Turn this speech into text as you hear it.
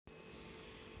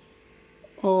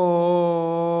Namaste.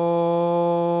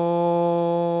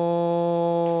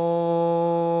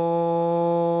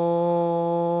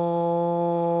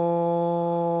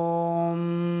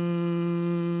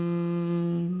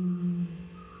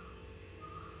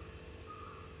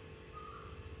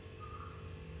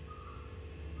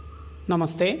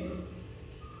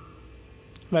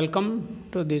 Welcome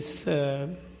to this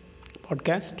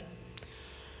podcast.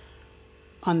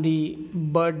 On the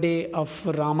birthday of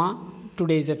Rama,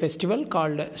 today is a festival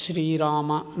called Sri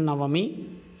Rama Navami.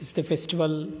 It's the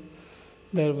festival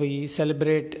where we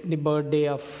celebrate the birthday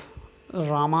of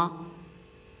Rama.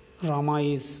 Rama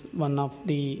is one of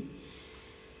the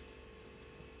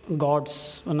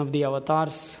gods, one of the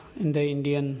avatars in the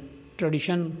Indian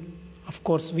tradition. Of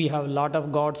course, we have a lot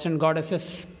of gods and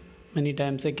goddesses. Many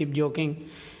times I keep joking.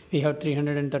 We have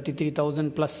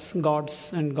 333,000 plus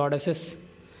gods and goddesses.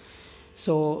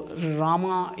 So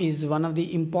Rama is one of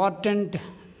the important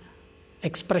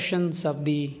expressions of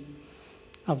the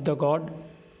god.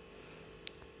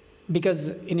 Because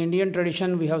in Indian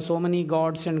tradition we have so many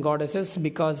gods and goddesses,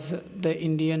 because the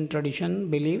Indian tradition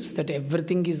believes that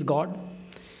everything is God.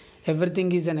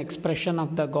 Everything is an expression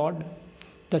of the God.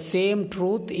 The same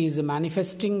truth is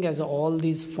manifesting as all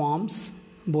these forms,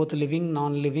 both living,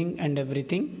 non-living, and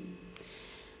everything.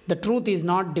 The truth is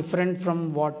not different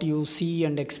from what you see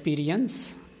and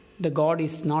experience. The God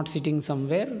is not sitting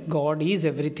somewhere. God is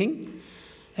everything.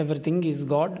 Everything is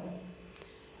God.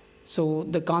 So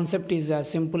the concept is as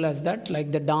simple as that.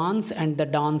 Like the dance and the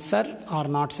dancer are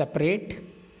not separate.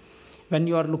 When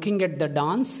you are looking at the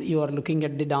dance, you are looking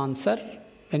at the dancer.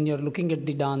 When you are looking at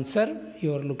the dancer,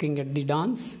 you are looking at the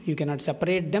dance. You cannot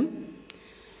separate them.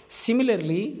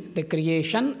 Similarly, the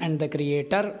creation and the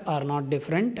creator are not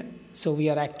different. So we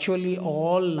are actually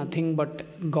all nothing but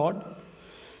God.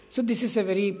 So this is a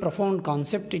very profound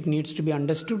concept. It needs to be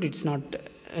understood. It's not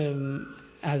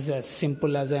as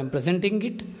simple as I am presenting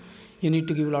it. You need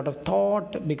to give a lot of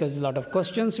thought, because a lot of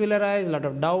questions will arise, a lot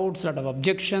of doubts, a lot of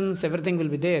objections. Everything will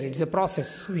be there. It's a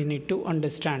process. We need to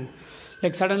understand.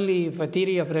 Like suddenly, if a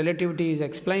theory of relativity is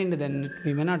explained, then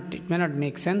it may not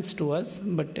make sense to us,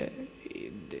 but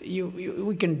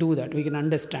we can do that. We can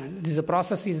understand. This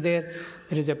process is there.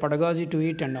 There is a pedagogy to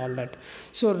it and all that.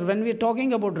 So when we are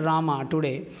talking about Rama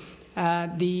today,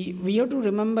 we have to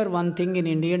remember one thing in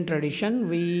Indian tradition.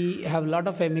 We have a lot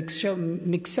of a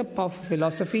mix-up of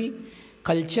philosophy,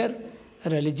 culture,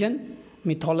 religion,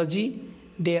 mythology.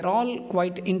 They are all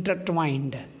quite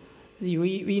intertwined.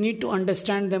 We need to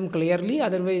understand them clearly,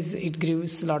 otherwise it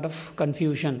gives a lot of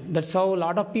confusion. That's how a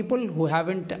lot of people who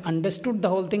haven't understood the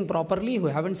whole thing properly, who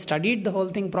haven't studied the whole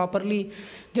thing properly,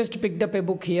 just picked up a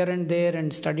book here and there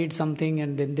and studied something,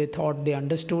 and then they thought they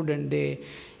understood, and they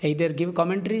either give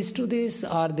commentaries to this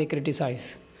or they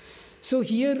criticize. So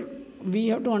here we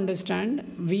have to understand,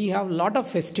 we have a lot of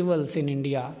festivals in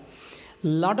India. A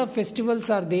lot of festivals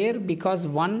are there because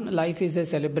one, life is a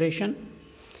celebration.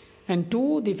 And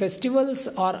two, the festivals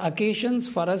are occasions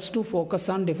for us to focus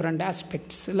on different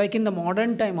aspects. Like in the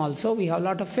modern time also, we have a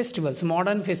lot of festivals,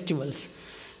 modern festivals.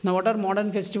 Now, what are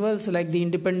modern festivals? Like the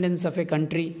independence of a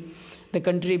country, the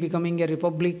country becoming a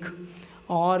republic,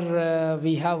 or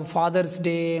we have Father's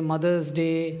Day, Mother's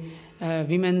Day,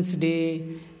 Women's Day.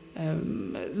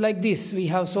 Like this, we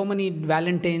have so many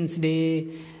Valentine's Day,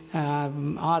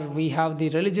 or we have the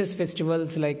religious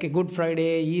festivals like Good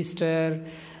Friday, Easter,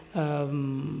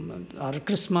 or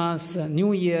Christmas,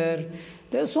 New Year.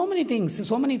 There are so many things,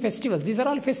 so many festivals. These are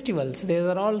all festivals. These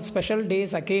are all special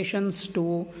days, occasions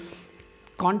to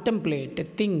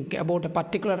contemplate, think about a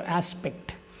particular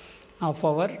aspect of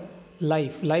our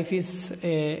life. Life is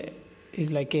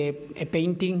like a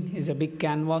painting, is a big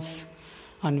canvas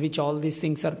on which all these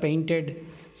things are painted.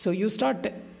 So you start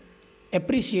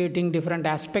appreciating different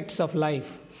aspects of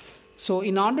life. So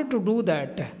in order to do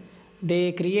that,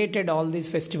 they created all these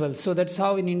festivals. So that's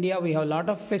how in India we have a lot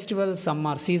of festivals. Some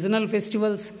are seasonal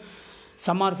festivals.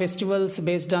 Some are festivals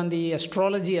based on the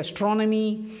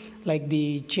astronomy, like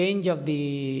the change of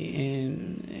the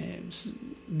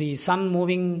sun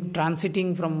moving,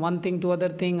 transiting from one thing to other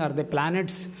thing, or the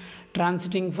planets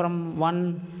transiting from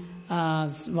one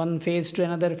phase to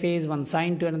another phase, one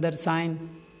sign to another sign.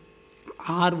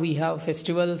 Or we have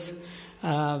festivals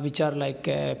which are like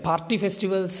party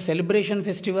festivals, celebration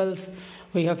festivals.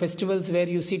 We have festivals where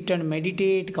you sit and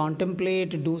meditate,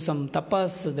 contemplate, do some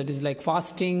tapas, that is like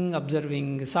fasting,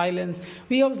 observing silence.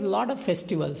 We have a lot of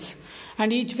festivals,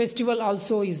 and each festival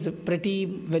also is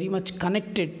very much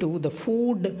connected to the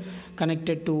food,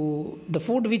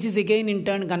 which is again in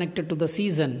turn connected to the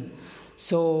season.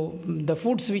 So the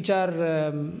foods which are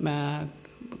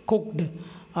cooked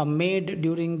made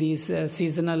during these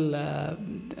seasonal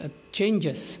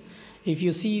changes. If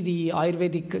you see the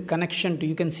Ayurvedic connection to,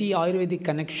 you can see Ayurvedic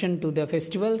connection to the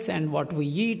festivals and what we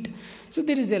eat. So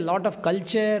there is a lot of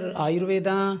culture,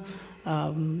 Ayurveda,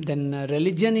 then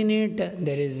religion in it.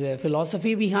 There is a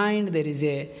philosophy behind. There is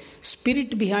a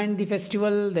spirit behind the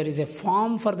festival. There is a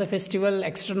form for the festival.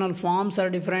 External forms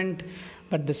are different,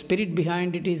 but the spirit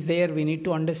behind it is there. We need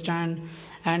to understand.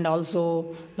 And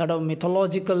also, a lot of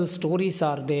mythological stories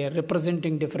are there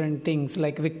representing different things,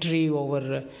 like victory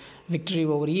over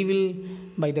evil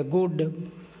by the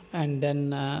good, and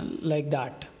then like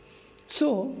that.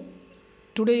 So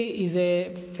today is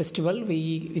a festival.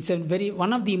 It's a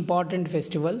one of the important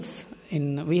festivals.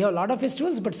 We have a lot of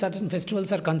festivals, but certain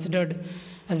festivals are considered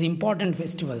as important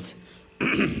festivals.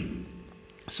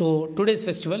 So today's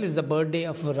festival is the birthday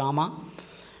of Rama.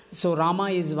 So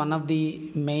Rama is one of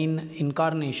the main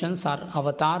incarnations or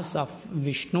avatars of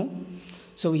Vishnu.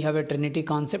 So we have a trinity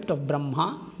concept of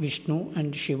Brahma, Vishnu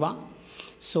and Shiva.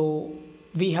 So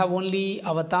we have only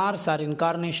avatars or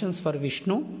incarnations for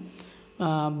Vishnu.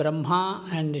 Brahma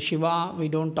and Shiva, we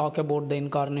don't talk about the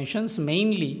incarnations.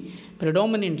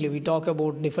 Predominantly, we talk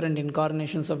about different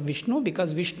incarnations of Vishnu,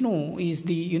 because Vishnu is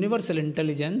the universal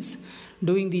intelligence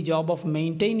doing the job of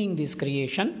maintaining this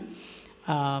creation.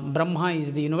 Brahma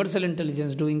is the universal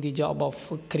intelligence doing the job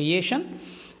of creation.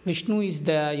 Vishnu is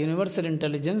the universal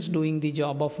intelligence doing the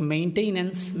job of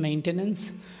maintenance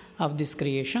of this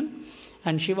creation.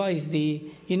 And Shiva is the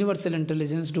universal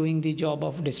intelligence doing the job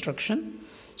of destruction.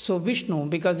 So Vishnu,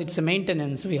 because it's a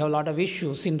maintenance, we have a lot of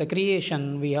issues. In the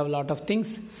creation, we have a lot of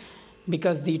things,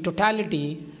 because the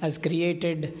totality has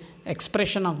created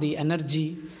expression of the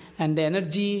energy, and the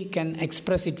energy can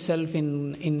express itself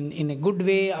in a good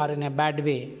way or in a bad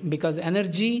way, because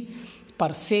energy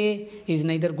per se is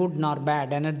neither good nor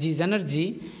bad. Energy is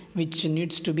energy, which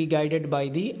needs to be guided by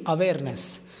the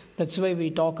awareness. That's why we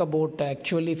talk about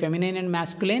actually feminine and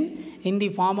masculine in the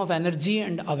form of energy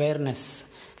and awareness.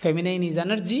 Feminine is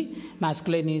energy,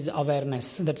 masculine is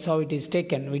awareness. That's how it is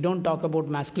taken. We don't talk about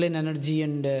masculine energy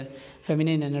and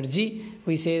feminine energy.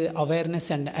 We say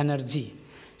awareness and energy.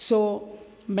 So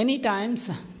many times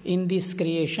in this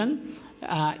creation,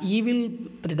 evil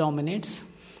predominates.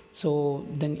 So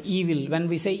then evil, when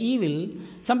we say evil,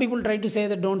 some people try to say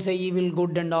that don't say evil,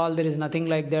 good and all, there is nothing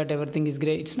like that, everything is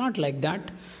great. It's not like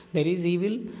that. There is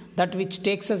evil. That which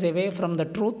takes us away from the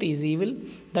truth is evil.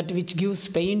 That which gives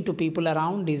pain to people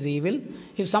around is evil.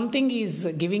 If something is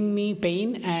giving me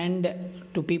pain and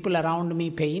to people around me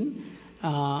pain,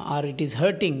 or it is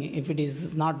hurting, if it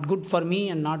is not good for me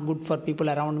and not good for people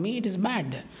around me, it is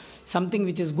bad. Something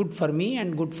which is good for me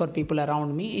and good for people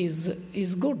around me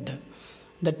is good.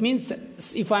 That means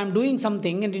if I am doing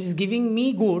something and it is giving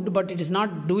me good, but it is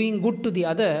not doing good to the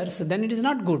others, then it is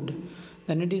not good.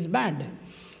 Then it is bad.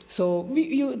 So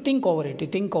you think over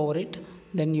it,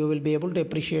 then you will be able to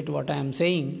appreciate what I am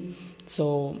saying.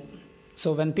 So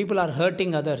when people are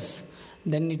hurting others,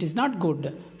 then it is not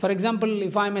good. For example,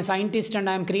 if I am a scientist and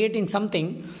I am creating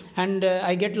something and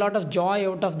I get a lot of joy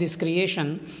out of this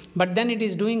creation, but then it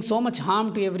is doing so much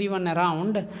harm to everyone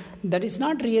around, that is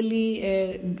not really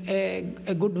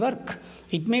a good work.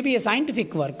 It may be a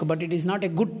scientific work, but it is not a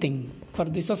good thing for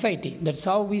the society. That's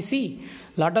how we see.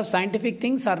 A lot of scientific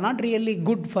things are not really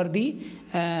good for the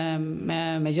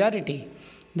majority.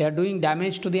 They are doing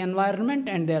damage to the environment,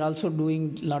 and they are also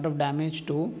doing a lot of damage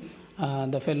to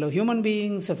the fellow human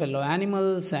beings, the fellow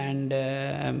animals, and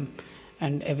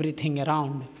everything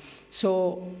around.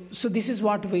 So this is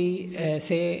what we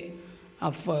say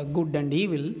of good and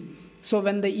evil. So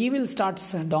when the evil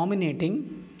starts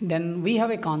dominating, then we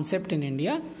have a concept in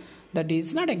India that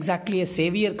is not exactly a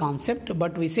savior concept,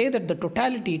 but we say that the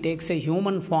totality takes a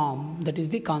human form. That is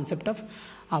the concept of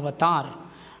avatar.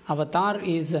 Avatar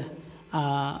is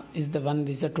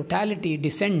the totality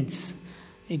descends.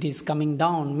 It is coming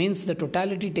down, means the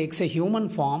totality takes a human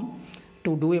form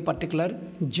to do a particular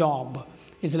job.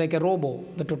 It's like a robo.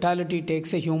 The totality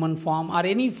takes a human form, or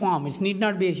any form. It need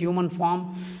not be a human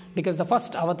form, because the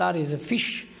first avatar is a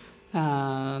fish,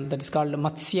 that is called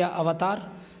Matsya avatar.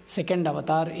 Second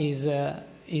avatar is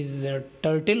a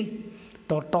turtle,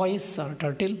 tortoise or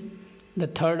turtle. The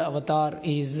third avatar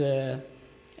is a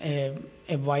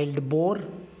wild boar.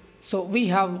 So we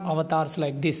have avatars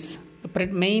like this.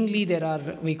 Mainly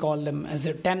we call them as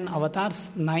 10 avatars.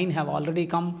 9 have already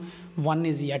come. 1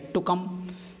 is yet to come.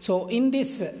 So in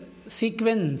this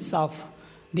sequence of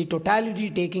the totality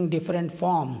taking different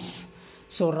forms,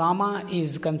 so Rama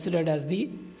is considered as the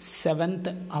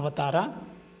 7th avatara.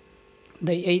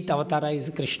 The 8th avatara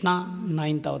is Krishna.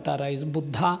 9th avatara is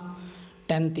Buddha.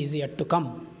 10th is yet to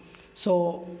come.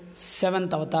 So,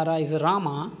 seventh avatara is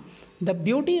Rama. The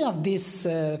beauty of this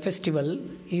festival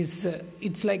is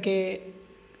it's like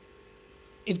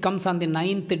it comes on the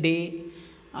ninth day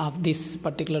of this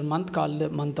particular month called the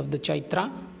month of the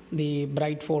Chaitra, the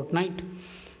bright fortnight.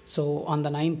 So, on the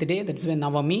ninth day, that's when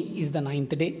Navami is the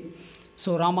ninth day.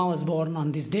 So, Rama was born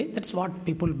on this day. That's what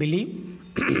people believe.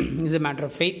 It's a matter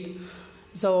of faith.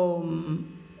 So,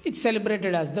 it's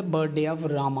celebrated as the birthday of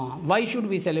Rama. Why should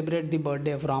we celebrate the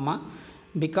birthday of Rama?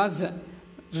 Because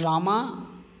Rama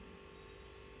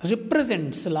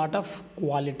represents a lot of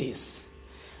qualities.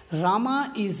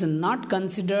 Rama is not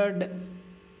considered,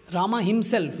 Rama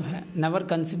himself never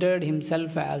considered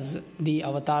himself as the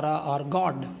avatara or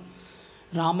God.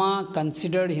 Rama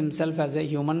considered himself as a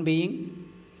human being.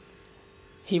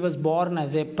 He was born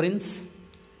as a prince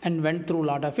and went through a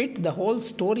lot of it. The whole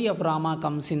story of Rama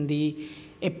comes in the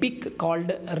epic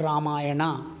called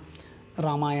Ramayana.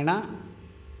 Ramayana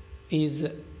is,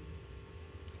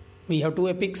 we have two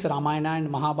epics, Ramayana and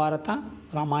Mahabharata.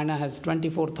 Ramayana has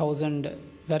 24,000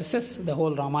 verses. The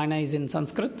whole Ramayana is in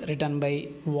Sanskrit, written by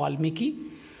Valmiki,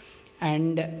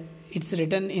 and it's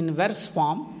written in verse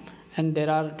form, and there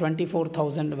are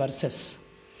 24,000 verses.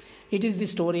 It is the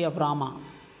story of Rama.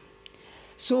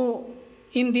 So,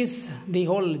 in this, the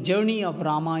whole journey of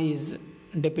Rama is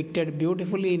depicted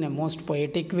beautifully in a most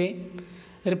poetic way,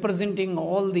 representing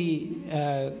all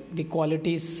the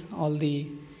qualities, all the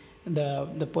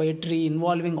poetry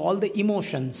involving all the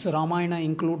emotions. Ramayana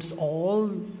includes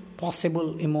all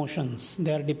possible emotions.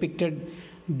 They are depicted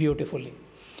beautifully.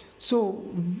 So,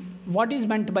 what is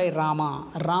meant by Rama?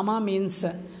 Rama means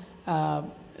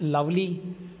lovely,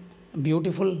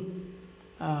 beautiful,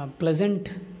 pleasant,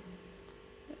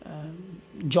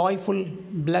 joyful,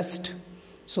 blessed.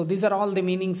 So these are all the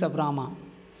meanings of Rama.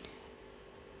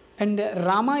 And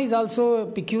Rama is also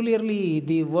peculiarly,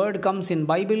 the word comes in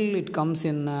Bible, it comes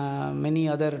in many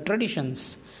other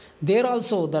traditions. There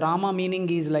also the Rama meaning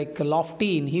is like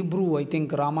lofty. In Hebrew, I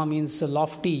think Rama means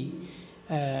lofty,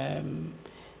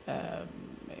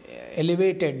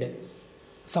 elevated,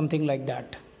 something like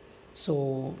that.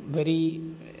 So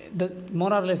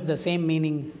more or less the same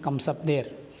meaning comes up there.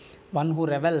 One who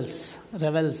revels,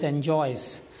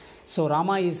 enjoys. So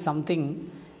Rama is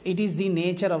something, it is the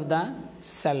nature of the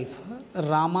self.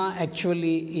 Rama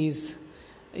actually is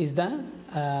the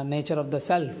nature of the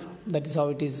self. That is how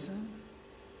it is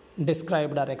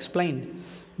described or explained.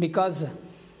 Because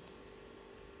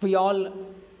we all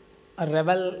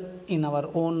revel in our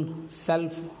own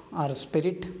self or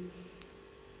spirit.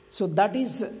 So that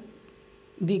is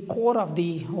the core of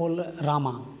the whole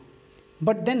Rama.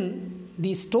 But then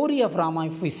the story of Rama,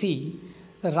 if we see,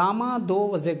 Rama, though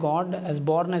was a god, was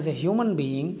born as a human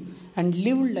being and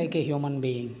lived like a human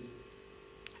being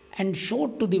and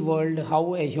showed to the world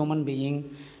how a human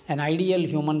being, an ideal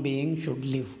human being, should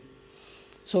live.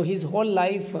 So his whole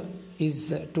life is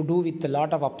to do with a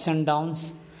lot of ups and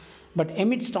downs, but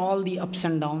amidst all the ups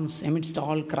and downs, amidst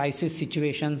all crisis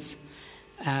situations,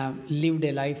 lived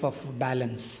a life of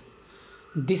balance.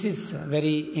 This is a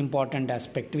very important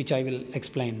aspect which I will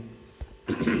explain.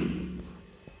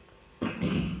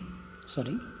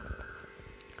 Sorry.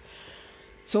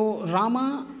 So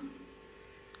Rama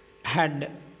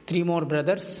had three more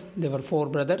brothers. There were four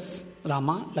brothers: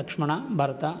 Rama, Lakshmana,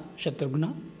 Bharata,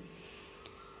 Shatrughna.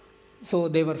 So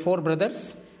they were four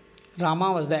brothers.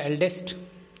 Rama was the eldest.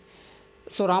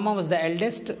 So Rama was the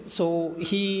eldest. So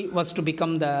he was to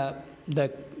become the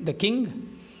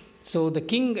king. So the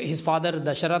king, his father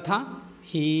Dasharatha,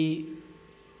 he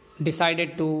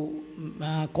decided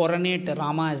to coronate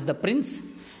Rama as the prince.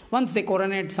 Once they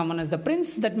coronate someone as the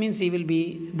prince, that means he will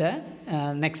be the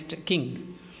next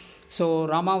king. So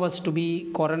Rama was to be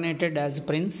coronated as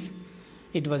prince.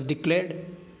 It was declared.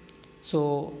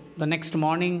 So the next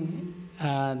morning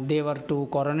they were to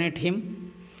coronate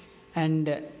him,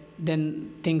 and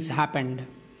then things happened.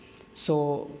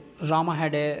 So Rama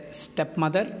had a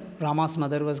stepmother. Rama's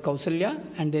mother was Kausalya,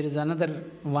 and there is another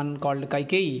one called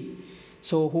Kaikeyi,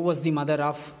 so who was the mother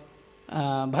of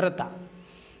Bharata.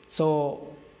 So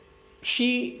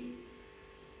she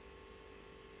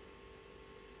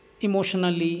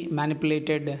emotionally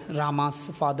manipulated Rama's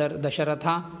father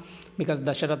Dasharatha, because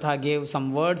Dasharatha gave some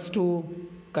words to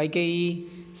Kaikeyi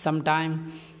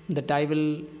sometime that I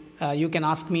will you can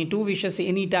ask me two wishes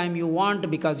anytime you want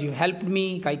because you helped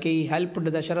me. Kaikeyi helped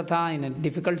Dasharatha in a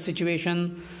difficult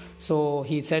situation. So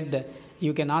he said,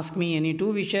 you can ask me any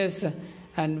two wishes.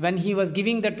 And when he was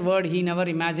giving that word, he never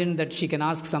imagined that she can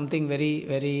ask something very,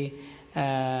 very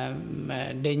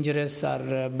dangerous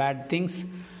or bad things.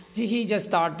 He just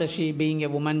thought that she, being a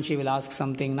woman, she will ask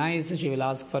something nice. She will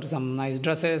ask for some nice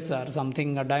dresses or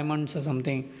something, or diamonds or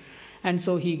something. And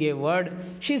so he gave word.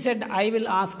 She said, I will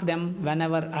ask them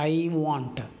whenever I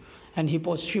want. And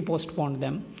she postponed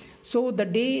them. So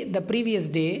the previous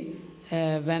day,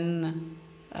 when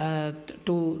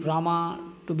to Rama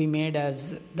to be made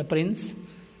as the prince,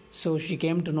 so she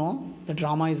came to know that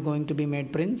Rama is going to be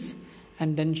made prince.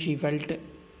 And then she felt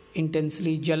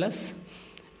intensely jealous.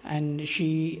 And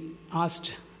she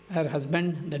asked her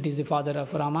husband, that is the father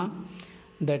of Rama,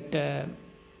 that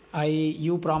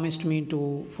you promised me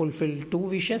to fulfill 2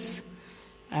 wishes,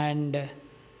 and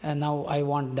now I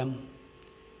want them.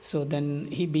 So then,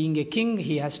 he being a king,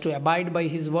 he has to abide by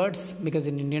his words, because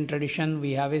in Indian tradition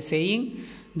we have a saying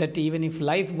that even if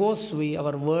life goes,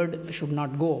 our word should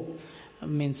not go.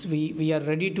 Means we are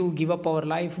ready to give up our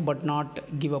life but not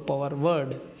give up our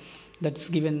word. That's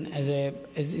given as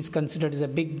is considered as a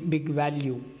big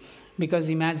value, because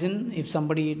imagine if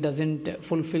somebody doesn't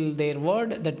fulfill their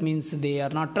word, that means they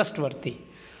are not trustworthy.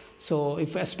 So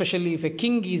especially if a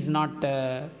king is not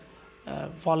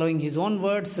following his own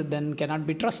words, then cannot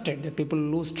be trusted. People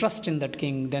lose trust in that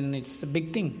king, then it's a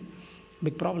big thing,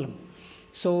 big problem.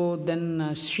 So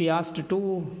then she asked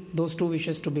those 2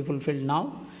 wishes to be fulfilled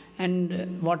now.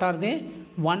 And what are they?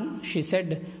 1, she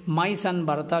said, my son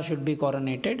Bharata should be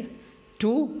coronated.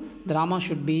 2, Rama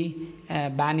should be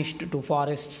banished to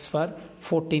forests for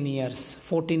 14 years.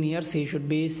 14 years he should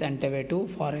be sent away to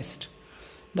forest.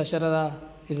 Dasharatha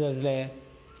was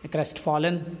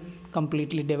crestfallen,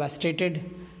 completely devastated,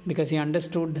 because he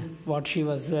understood what she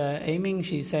was aiming.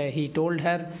 He told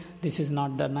her, this is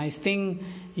not the nice thing.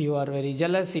 You are very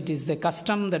jealous. It is the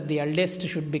custom that the eldest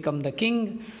should become the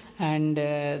king. And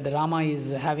the Rama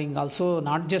is having also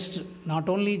not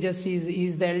only just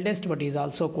is the eldest, but he is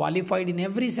also qualified in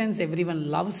every sense. Everyone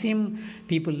loves him.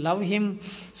 People love him.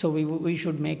 So we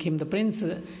should make him the prince.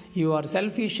 You are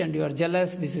selfish and you are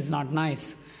jealous. This is not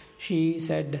nice. She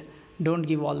said, don't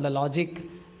give all the logic.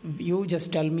 You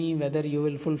just tell me whether you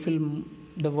will fulfill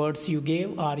the words you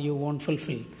gave or you won't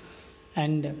fulfill.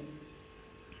 And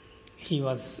he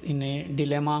was in a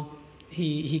dilemma.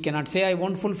 He cannot say, I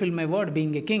won't fulfill my word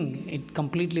being a king. It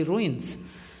completely ruins.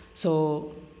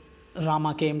 So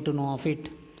Rama came to know of it.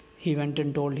 He went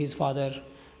and told his father,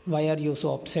 why are you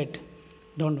so upset?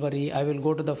 Don't worry, I will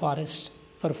go to the forest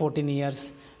for 14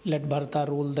 years. Let Bharata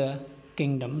rule the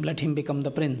kingdom. Let him become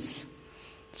the prince.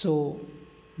 So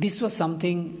this was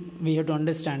something we have to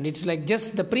understand. It's like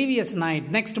just the previous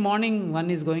night. Next morning, one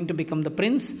is going to become the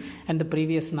prince. And the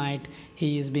previous night,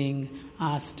 he is being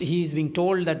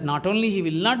told that not only he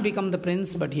will not become the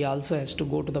prince, but he also has to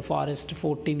go to the forest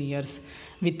 14 years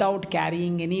without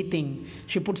carrying anything.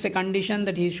 She puts a condition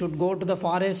that he should go to the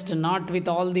forest not with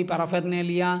all the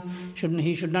paraphernalia.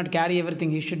 He should not carry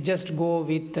everything. He should just go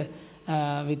with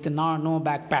no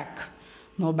backpack.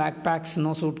 No backpacks,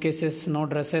 no suitcases, no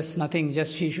dresses, nothing.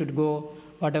 Just he should go,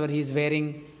 whatever he is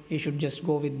wearing, he should just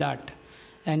go with that.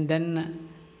 And then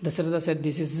Dasharatha said,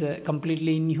 this is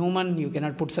completely inhuman. You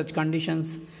cannot put such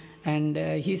conditions. And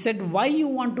he said, why you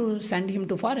want to send him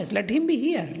to forest? Let him be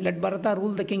here. Let Bharata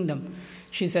rule the kingdom.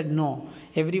 She said, no.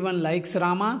 Everyone likes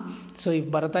Rama. So if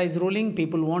Bharata is ruling,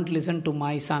 people won't listen to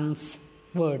my son's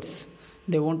words.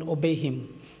 They won't obey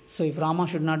him. So if Rama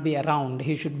should not be around,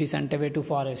 he should be sent away to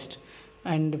forest.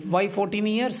 And why 14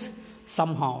 years?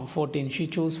 Somehow 14. She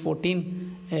chose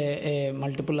 14, a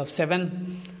multiple of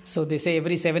 7. So they say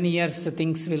every 7 years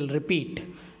things will repeat.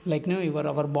 Like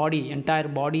our body, entire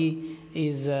body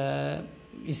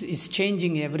is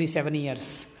changing every 7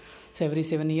 years. So every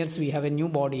 7 years we have a new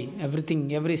body.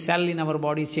 Every cell in our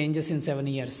body changes in 7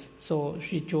 years. So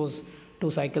she chose 2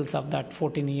 cycles of that,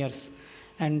 14 years.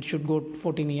 And should go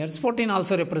 14 years. 14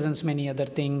 also represents many other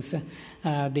things.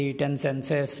 The 10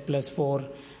 senses plus 4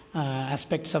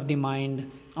 aspects of the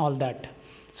mind, all that.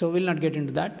 So we'll not get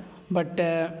into that. But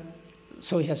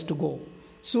so he has to go.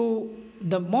 So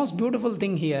the most beautiful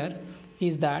thing here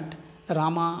is that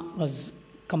Rama was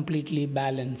completely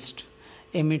balanced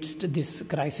amidst this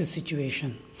crisis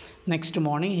situation. Next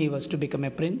morning he was to become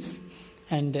a prince.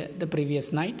 And the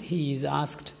previous night he is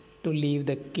asked to leave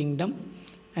the kingdom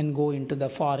and go into the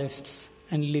forests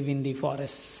and live in the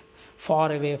forests,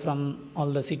 far away from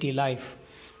all the city life.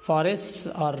 Forests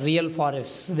are real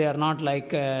forests. They are not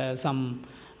like some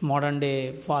modern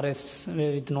day forests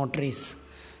with no trees.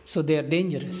 So they are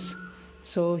dangerous.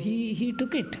 So he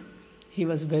took it. He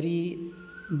was very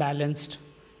balanced.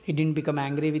 He didn't become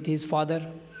angry with his father.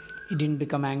 He didn't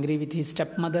become angry with his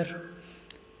stepmother.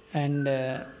 And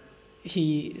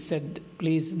he said,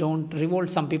 please don't revolt.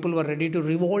 Some people were ready to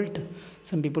revolt.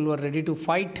 Some people were ready to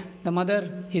fight the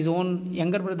mother. His own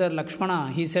younger brother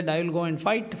Lakshmana, he said, I will go and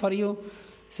fight for you.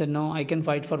 He said, no, I can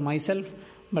fight for myself,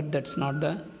 but that's not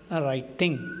the right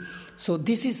thing. So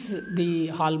this is the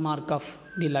hallmark of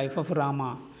the life of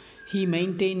Rama. He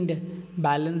maintained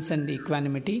balance and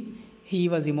equanimity. He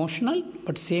was emotional,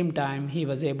 but same time he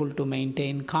was able to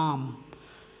maintain calm.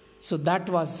 So that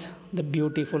was the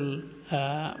beautiful,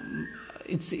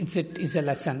 it's a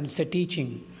lesson, it's a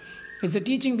teaching. It's a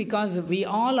teaching because we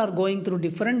all are going through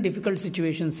different difficult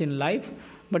situations in life,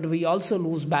 but we also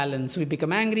lose balance. We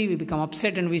become angry, we become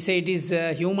upset, and we say it is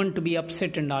human to be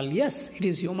upset and all. Yes, it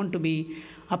is human to be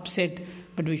upset,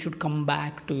 but we should come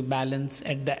back to balance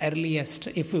at the earliest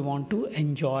if we want to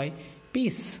enjoy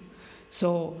peace.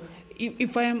 So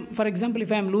if I am, for example,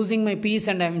 if I am losing my peace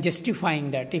and I am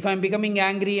justifying that, if I am becoming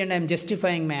angry and I am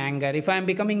justifying my anger, if I am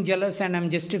becoming jealous and I am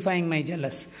justifying my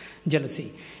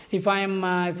jealousy, if I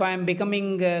am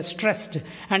becoming stressed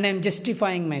and I am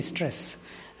justifying my stress,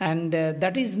 and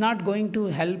that is not going to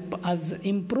help us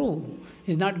improve,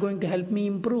 is not going to help me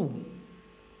improve.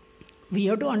 We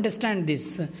have to understand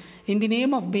this. In the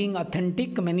name of being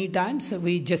authentic, many times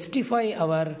we justify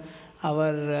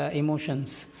our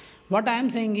emotions. What I am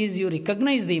saying is, you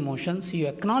recognize the emotions, you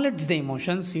acknowledge the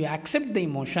emotions, you accept the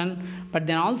emotion, but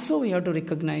then also we have to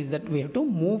recognize that we have to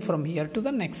move from here to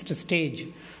the next stage.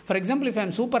 For example, if I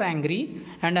am super angry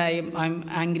and I'm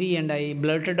angry and I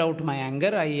blurted out my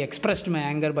anger, I expressed my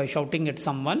anger by shouting at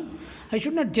someone, I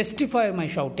should not justify my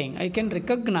shouting. I can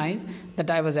recognize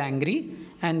that I was angry,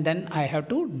 and then I have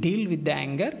to deal with the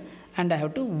anger and I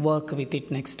have to work with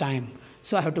it next time.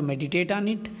 So I have to meditate on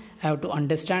it. I have to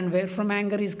understand where from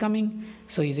anger is coming.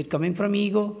 So is it coming from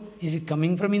ego? Is it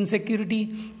coming from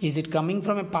insecurity? Is it coming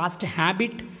from a past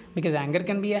habit? Because anger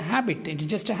can be a habit. It is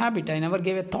just a habit. I never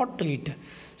gave a thought to it.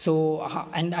 So,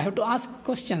 and I have to ask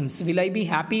questions. Will I be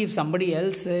happy if somebody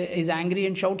else is angry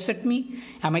and shouts at me?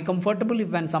 Am I comfortable if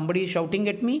when somebody is shouting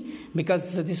at me?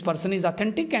 Because this person is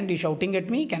authentic and is shouting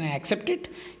at me. Can I accept it?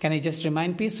 Can I just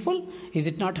remain peaceful? Is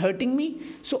it not hurting me?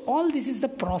 So all this is the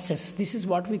process. This is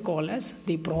what we call as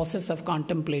the process of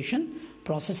contemplation,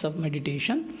 process of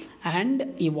meditation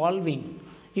and evolving.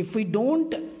 If we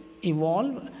don't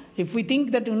evolve, if we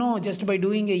think that, just by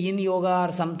doing a yin yoga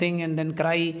or something and then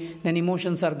cry, then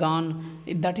emotions are gone,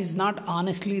 that is not,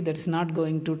 honestly, that's not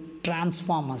going to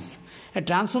transform us. A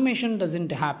transformation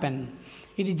doesn't happen.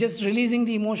 It is just releasing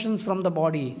the emotions from the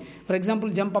body. For example,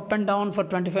 jump up and down for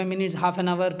 25 minutes, half an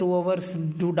hour, 2 hours,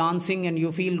 do dancing and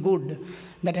you feel good.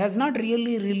 That has not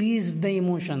really released the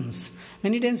emotions.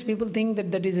 Many times people think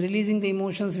that that is releasing the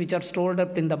emotions which are stored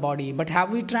up in the body. But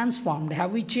have we transformed?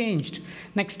 Have we changed?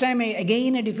 Next time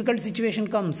again a difficult situation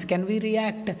comes, can we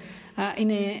react in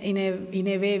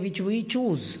a way which we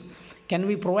choose? Can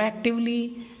we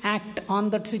proactively act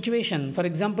on that situation? For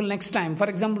example, next time,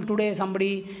 today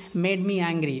somebody made me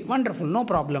angry. Wonderful, no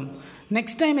problem.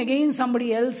 Next time again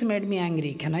somebody else made me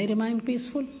angry. Can I remain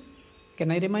peaceful? Can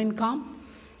I remain calm?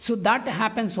 So that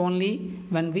happens only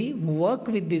when we work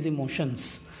with these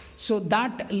emotions. So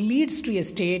that leads to a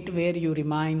state where you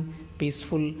remain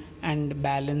peaceful and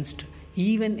balanced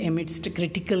even amidst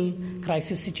critical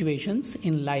crisis situations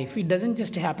in life. It doesn't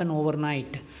just happen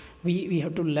overnight. We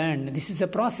have to learn. This is a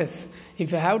process.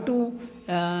 If I have to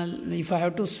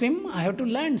swim, I have to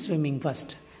learn swimming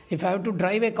first. If I have to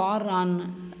drive a car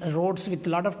on roads with a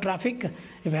lot of traffic,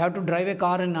 if I have to drive a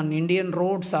car on Indian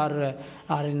roads or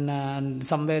in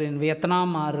somewhere in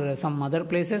Vietnam or some other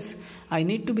places, I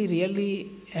need to be really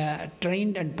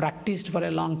trained and practiced for a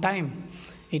long time.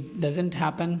 It doesn't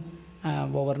happen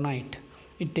overnight.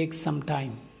 It takes some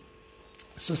time.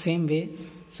 So same way,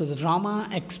 so the Rama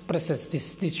expresses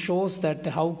this. This shows that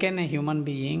how can a human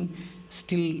being,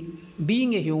 still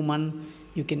being a human,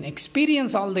 you can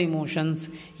experience all the emotions,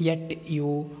 yet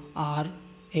you are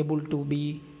able to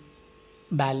be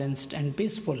balanced and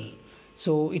peaceful.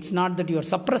 So it's not that you are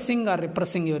suppressing or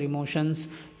repressing your emotions.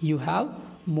 You have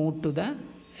moved to the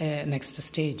next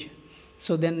stage.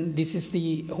 So then this is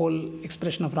the whole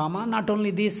expression of Rama. Not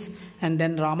only this, and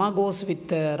then Rama was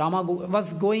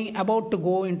about to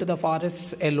go into the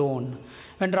forests alone.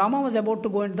 When Rama was about to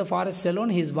go into the forests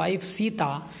alone, his wife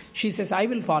Sita, she says, I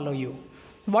will follow you.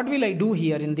 What will I do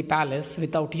here in the palace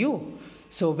without you?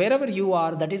 So wherever you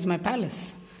are, that is my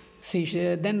palace.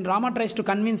 Then Rama tries to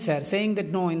convince her, saying that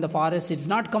no, in the forest it's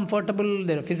not comfortable,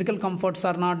 the physical comforts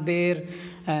are not there,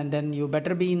 and then you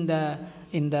better be in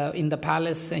the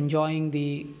palace enjoying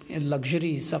the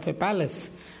luxuries of a palace,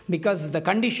 because the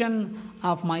condition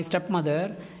of my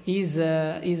stepmother is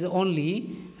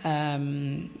only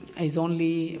is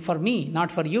only for me,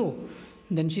 not for you.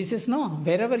 Then she says, no,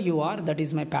 wherever you are, that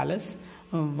is my palace.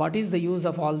 What is the use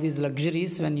of all these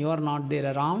luxuries when you are not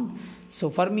there around? So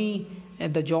for me,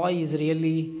 the joy is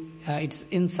really, it's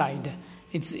inside.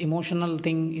 Its emotional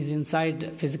thing is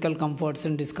inside. Physical comforts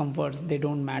and discomforts, they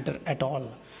don't matter at all.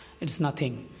 It's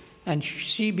nothing. And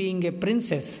she being a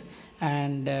princess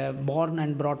and born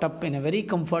and brought up in a very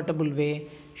comfortable way,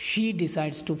 she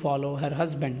decides to follow her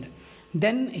husband.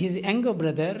 Then his younger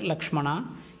brother, Lakshmana,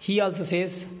 he also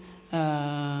says,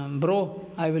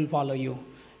 bro, I will follow you.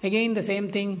 Again the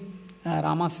same thing,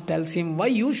 Rama tells him, why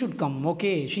you should come?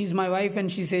 Okay, she's my wife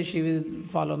and she says she will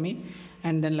follow me.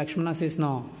 And then Lakshmana says,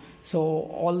 no. So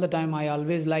all the time I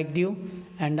always liked you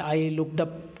and I looked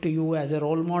up to you as a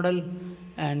role model,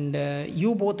 and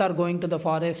you both are going to the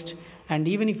forest, and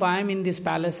even if I am in this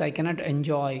palace, I cannot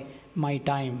enjoy my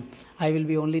time. I will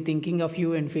be only thinking of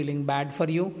you and feeling bad for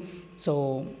you.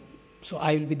 So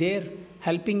I will be there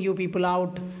helping you people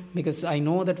out, because I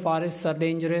know that forests are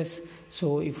dangerous.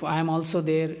 So if I am also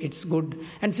there, it's good.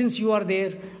 And since you are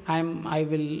there, I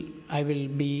will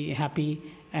be happy,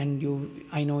 and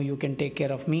I know you can take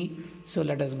care of me. So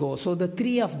let us go. So the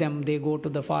three of them, they go to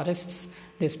the forests.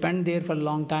 They spend there for a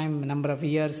long time, a number of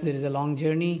years. There is a long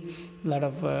journey. A lot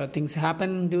of things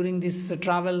happen during this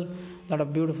travel. A lot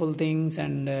of beautiful things,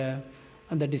 and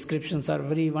the descriptions are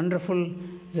very wonderful.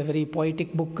 It's a very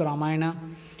poetic book, Ramayana.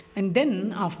 And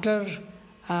then after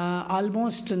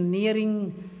almost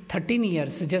nearing 13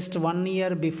 years, just 1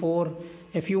 year before,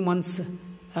 a few months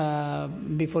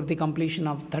before the completion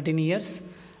of 13 years,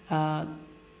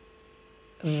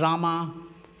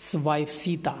 Rama's wife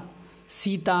Sita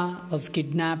was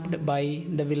kidnapped by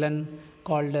the villain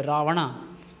called Ravana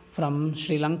from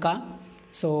Sri Lanka.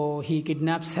 So he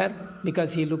kidnaps her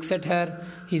because he looks at her.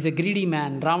 He's a greedy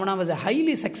man. Ravana was a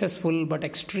highly successful but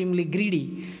extremely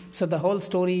greedy. So the whole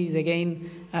story is again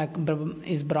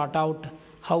is brought out,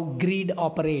 how greed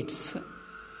operates,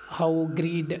 how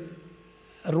greed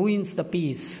ruins the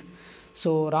peace.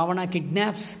 So Ravana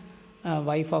kidnaps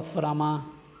wife of Rama,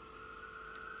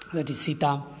 that is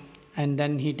Sita, and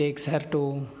then he takes her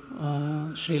to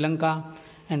Sri Lanka.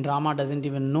 And Rama didn't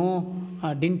even know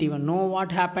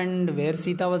what happened, where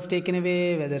Sita was taken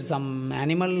away, whether some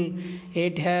animal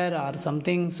ate her or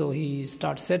something. So he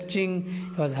starts searching.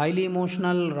 He was highly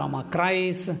emotional. Rama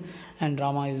cries, and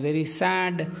Rama is very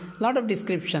sad. A lot of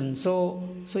description. So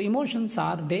emotions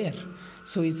are there.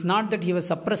 So it's not that he was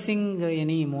suppressing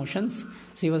any emotions.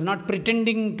 So he was not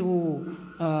pretending to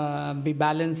be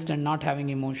balanced and not having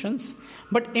emotions.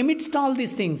 But amidst all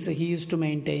these things, he used to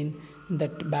maintain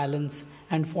that balance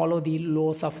and follow the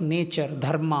laws of nature,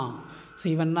 dharma. So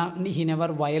even he never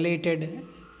violated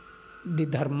the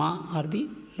dharma or the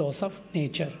laws of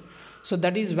nature. So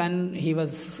that is when he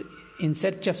was in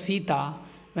search of Sita,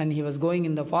 when he was going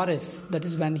in the forest, that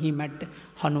is when he met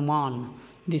Hanuman.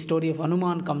 The story of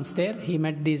Hanuman comes there. He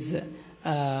met these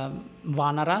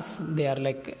Vanaras. They are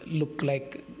look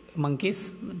like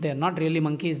monkeys. They are not really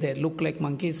monkeys. They look like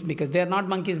monkeys because they are not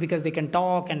monkeys, because they can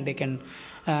talk and they can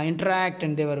interact,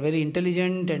 and they were very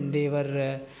intelligent, and they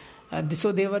were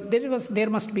there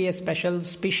must be a special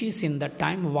species in that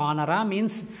time. Vanara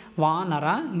means,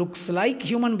 Vanara looks like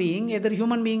human being, either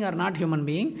human being or not human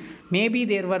being. Maybe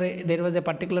there was a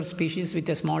particular species with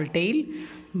a small tail,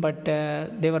 but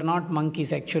they were not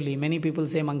monkeys actually. Many people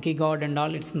say monkey god and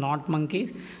all. It's not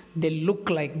monkeys. They look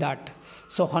like that.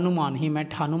 So Hanuman, he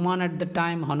met Hanuman at the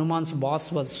time. Hanuman's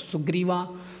boss was Sugriva.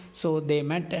 So they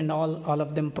met, and all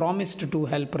of them promised to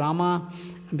help Rama,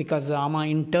 because Rama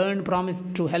in turn promised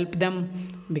to help them,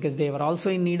 because they were also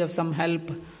in need of some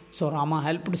help. So Rama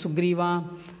helped Sugriva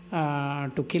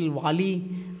to kill Vali.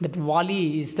 That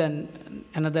Vali is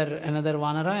another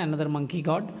Vanara, another monkey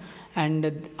god.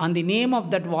 And on the name of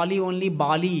that Vali only,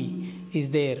 Bali is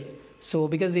there. So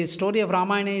because the story of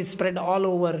Ramayana is spread all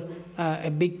over a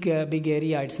big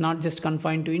area. It's not just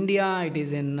confined to India. It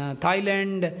is in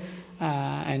Thailand,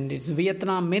 and it's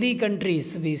Vietnam. Many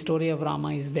countries, the story of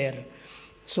Rama is there.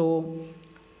 So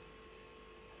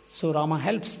Rama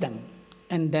helps them,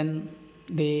 and then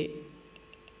the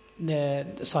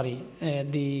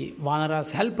Vanaras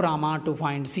help Rama to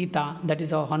find Sita. That is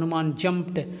how Hanuman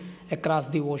jumped across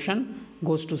the ocean,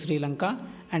 goes to Sri Lanka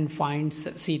and finds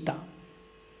Sita,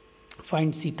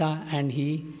 and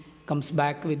he comes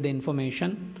back with the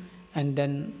information. And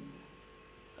then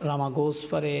Rama goes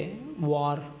for a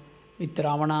war with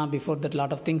Ravana. Before that, a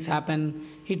lot of things happen.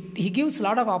 He gives a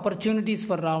lot of opportunities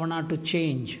for Ravana to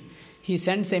change. He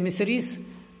sends emissaries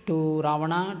to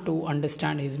Ravana to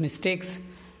understand his mistakes,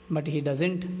 but he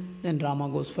doesn't. Then Rama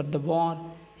goes for the war.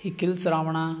 He kills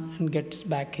Ravana and gets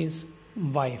back his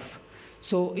wife.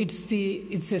 So it's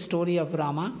a story of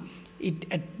Rama.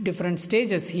 At different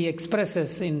stages he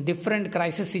expresses in different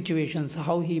crisis situations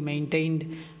how he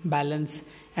maintained balance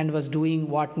and was doing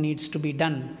what needs to be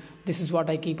done. This is what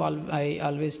I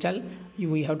always tell you: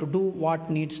 we have to do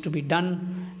what needs to be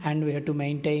done, and we have to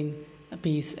maintain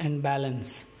peace and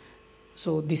balance.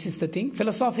 So this is the thing.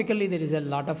 Philosophically, there is a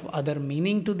lot of other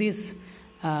meaning to this.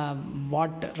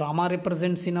 What Rama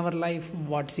represents in our life,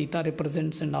 what Sita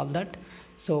represents, and all that.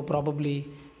 So probably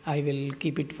I will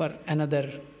keep it for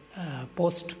another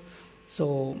post.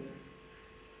 So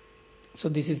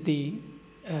this is the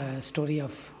story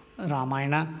of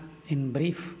Ramayana in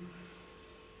brief.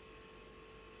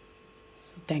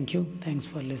 So thank you. Thanks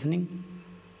for listening.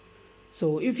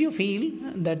 So if you feel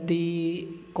that the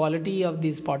quality of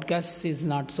these podcasts is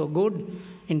not so good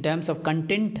in terms of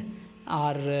content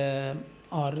or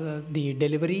the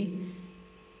delivery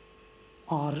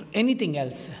or anything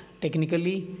else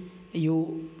technically,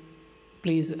 you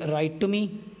please write to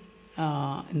me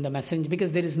in the message,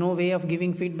 because there is no way of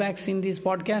giving feedbacks in these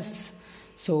podcasts.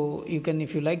 So you can,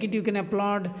 if you like it, you can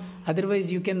applaud.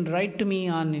 Otherwise, you can write to me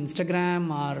on Instagram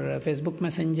or Facebook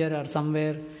Messenger or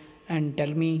somewhere and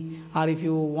tell me. Or if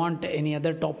you want any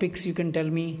other topics, you can tell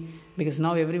me, because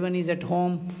now everyone is at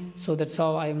home. So that's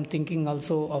how I am thinking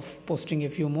also of posting a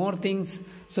few more things,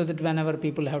 so that whenever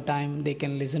people have time, they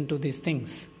can listen to these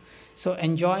things. So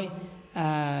enjoy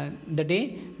the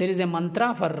day. There is a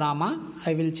mantra for Rama.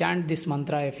 I will chant this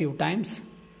mantra a few times.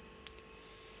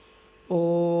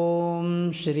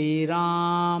 Om Shri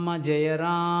Rama Jaya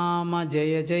Rama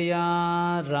Jaya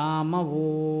Jaya Rama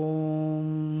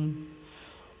Om.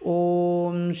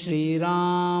 Om Shri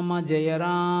Rama Jaya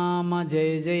Rama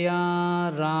Jaya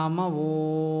Jaya Rama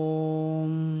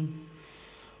Om.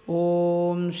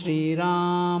 Om Shri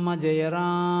Rama Jaya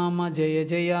Rama Jaya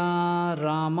Jaya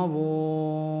Rama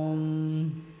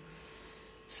Om.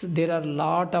 So there are a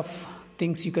lot of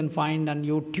things you can find on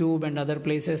YouTube and other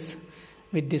places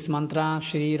with this mantra,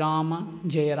 Shri Rama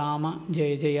Jaya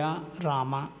Jaya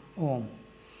Rama Om.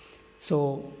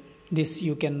 So this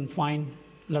you can find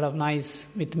a lot of nice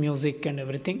with music and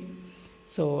everything.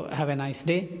 So have a nice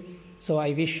day. So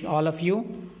I wish all of you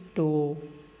to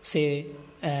stay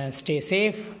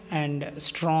safe and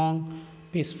strong,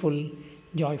 peaceful,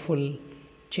 joyful,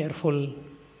 cheerful,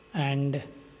 and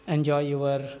enjoy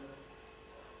your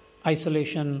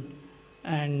isolation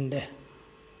and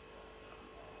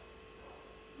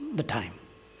the time.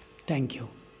 Thank you.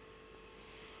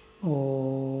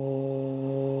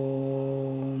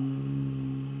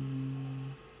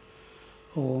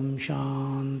 Om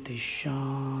Shanti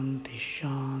Shanti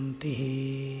Shanti.